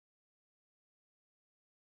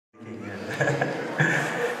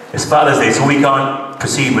It's Father's Day, so we can't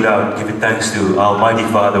proceed without giving thanks to Almighty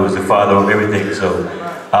Father, who is the Father of everything. So,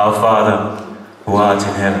 our Father, who art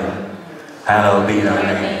in heaven, hallowed be thy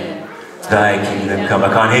name. Thy kingdom come. I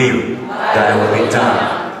can't hear you. Thy will be done,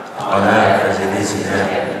 on earth as it is in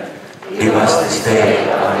heaven. Give us this day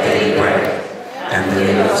our daily bread, and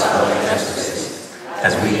deliver us from our trespasses,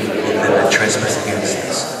 as we forgive them that trespass against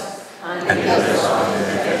us. And deliver us from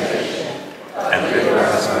temptation, and deliver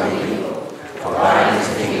us from evil. For thine is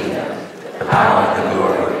the kingdom, the power, and the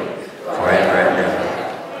glory, forever and ever.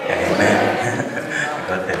 Amen. You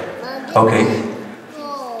got that. Okay.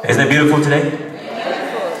 Isn't it beautiful today?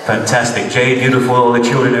 Fantastic. Jay, beautiful. All the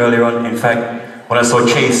children earlier on. In fact, when I saw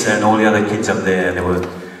Chase and all the other kids up there, they were,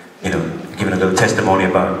 giving a little testimony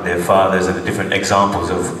about their fathers and the different examples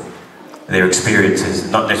of their experiences,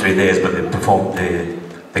 not necessarily theirs, but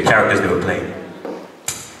the characters they were playing.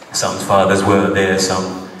 Some fathers were there,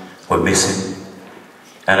 some were missing.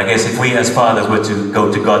 And I guess if we as fathers were to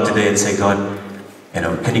go to God today and say, God,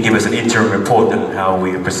 can you give us an interim report on how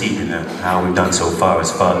we are proceeding and how we've done so far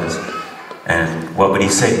as fathers? And what would he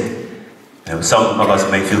say? Some of us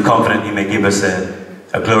may feel confident he may give us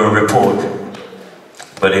a glowing report.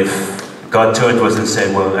 But if God turned to us and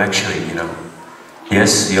said, well, actually,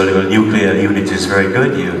 yes, your little nuclear unit is very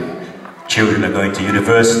good. Your children are going to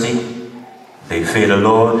university. They fear the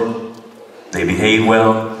Lord. They behave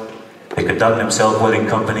well. They conduct themselves well in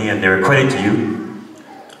company, and they're a credit to you.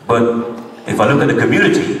 But if I look at the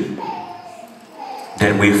community,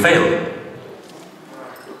 then we fail.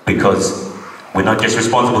 Because we're not just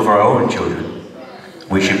responsible for our own children.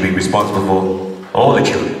 We should be responsible for all the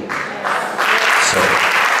children. So,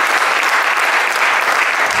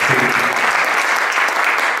 I think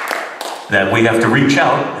that we have to reach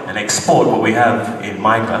out and export what we have in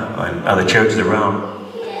Micah and other churches around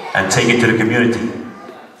and take it to the community.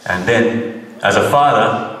 And then, as a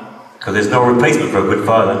father, because there's no replacement for a good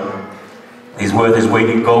father, he's worth his weight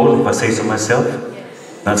in gold, if I say so myself.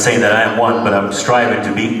 Not saying that I am one, but I'm striving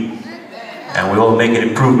to be. And we're all making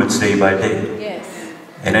improvements day by day. Yes.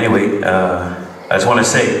 And anyway, I just want to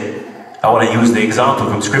say, I want to use the example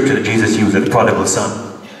from Scripture that Jesus used of the prodigal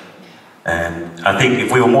son. And I think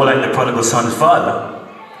if we were more like the prodigal son's father,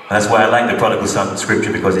 and that's why I like the prodigal son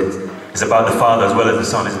Scripture, because it's about the father as well as the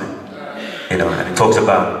son, isn't it? And it talks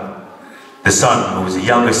about the son who was the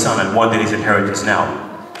youngest son and wanted his inheritance now.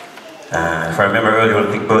 If I remember earlier,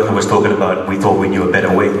 I think Bertha was talking about we thought we knew a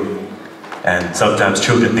better way. And sometimes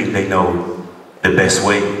children think they know the best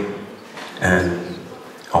way. And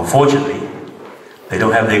unfortunately, they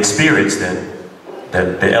don't have the experience that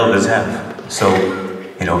the elders have. So,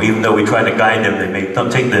 even though we try to guide them, they may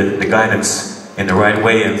not take the guidance in the right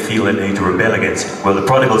way and feel that they need to rebel against it. Well, the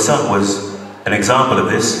prodigal son was an example of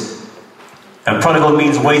this. And prodigal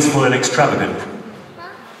means wasteful and extravagant.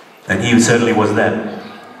 And he certainly was that.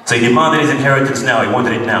 So he demanded his inheritance now, he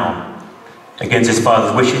wanted it now. Against his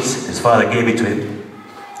father's wishes, his father gave it to him.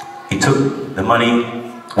 He took the money,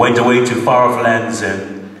 went away to far-off lands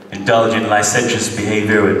and indulged in licentious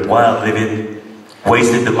behavior and wild living,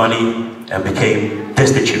 wasted the money and became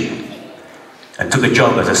destitute. And took a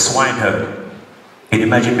job as a swineherd. Can you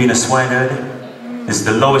imagine being a swineherd? It's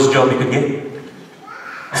the lowest job you could get.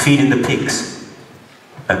 Feeding the pigs.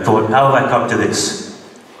 And thought, how have I come to this?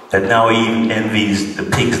 That now he even envies the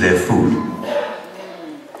pigs their food.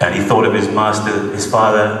 And he thought of his master, his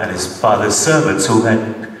father, and his father's servants who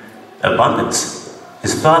had abundance.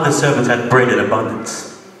 His father's servants had bread in abundance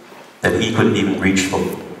that he couldn't even reach for.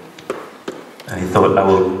 And he thought, I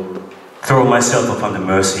will throw myself upon the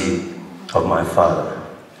mercy of my father.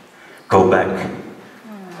 Go back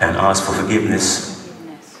and ask for forgiveness.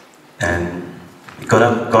 And he got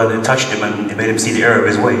up, God had touched him, and he made him see the error of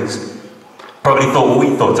his ways. Probably thought what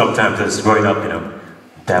we thought sometimes as growing up,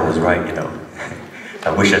 Dad was right,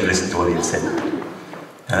 I wish I'd listened to what he had said. And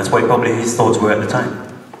that's what probably his thoughts were at the time.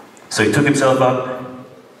 So he took himself up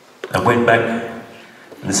and went back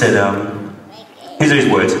and said, these are his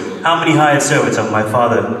words, how many hired servants of my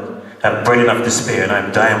father have bread enough to spare, and I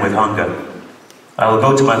am dying with hunger? I will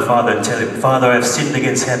go to my father and tell him, Father, I have sinned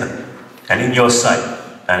against heaven and in your sight,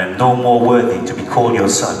 and am no more worthy to be called your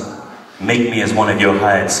son. Make me as one of your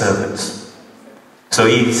hired servants. So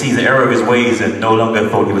he sees the error of his ways and no longer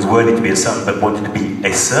thought he was worthy to be a son, but wanted to be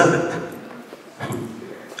a servant.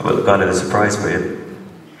 Well, God had a surprise for him.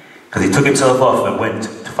 Because he took himself off and went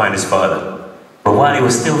to find his father. But while he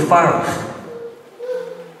was still far off,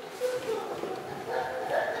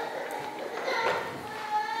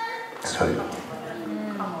 sorry.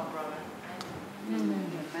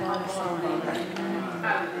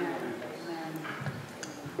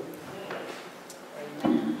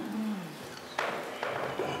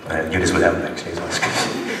 Judas would happen actually.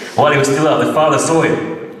 While he was still out, the father saw him.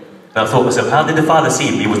 And I thought to myself, how did the father see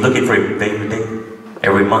him? He was looking for him day by day,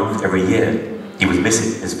 every month, every year. He was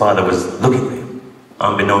missing. His father was looking for him,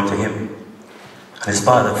 unbeknown to him. And his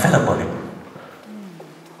father fell upon him.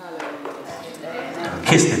 And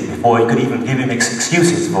kissed him before he could even give him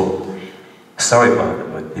excuses for, sorry, father,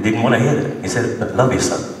 but he didn't want to hear that. He said, I love you,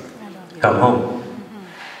 son. Come home.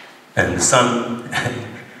 And the son,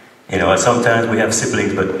 you know, sometimes we have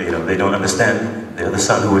siblings, but, you know, they don't understand. The other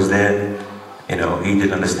son who was there, you know, he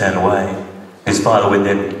didn't understand why. His father would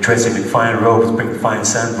then dress him in fine robes, bring fine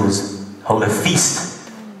sandals, hold a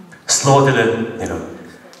feast, slaughter the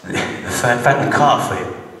fattened calf for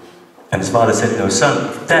him. And his father said, you know,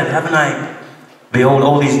 son, Dad, haven't I, behold,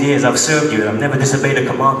 all these years I've served you and I've never disobeyed a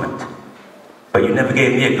commandment. But you never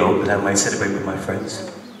gave me a goat that I might celebrate with my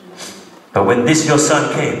friends. But when this your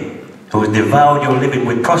son came, who devoured your living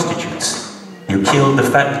with prostitutes, you killed the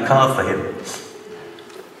fattened calf for him.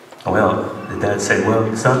 Well, the dad said,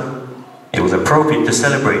 well, son, it was appropriate to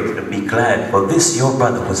celebrate and be glad, for this your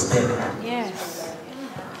brother was dead. Yes.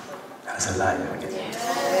 That's a lie.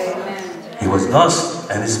 Yes. He was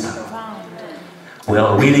lost and is found.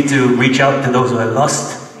 Well, we need to reach out to those who are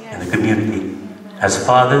lost in the community, as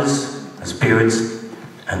fathers, as parents,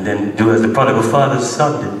 and then do as the prodigal father's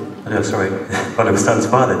son did. The prodigal son's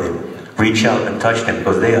father did. Reach out and touch them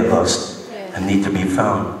because they are lost and need to be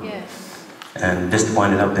found. Yes. And just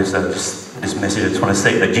winding up this message, I just want to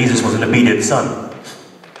say that Jesus was an obedient son.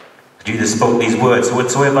 Jesus spoke these words,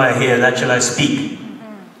 whatsoever I hear, that shall I speak.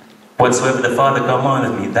 Whatsoever the Father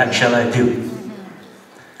commandeth me, that shall I do.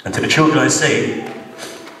 And to the children I say,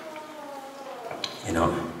 you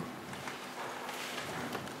know,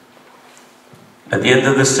 at the end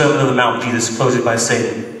of the Sermon on the Mount, Jesus closed it by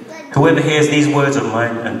saying, whoever hears these words of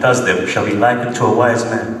mine and does them shall be likened to a wise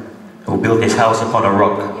man who built his house upon a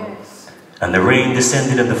rock. Yes. And the rain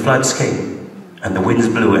descended and the floods came, and the winds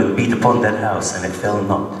blew and beat upon that house, and it fell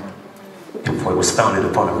not, for it was founded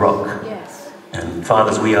upon a rock. Yes. And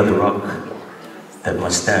fathers, we are the rock that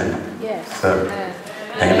must stand firm.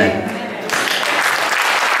 Amen.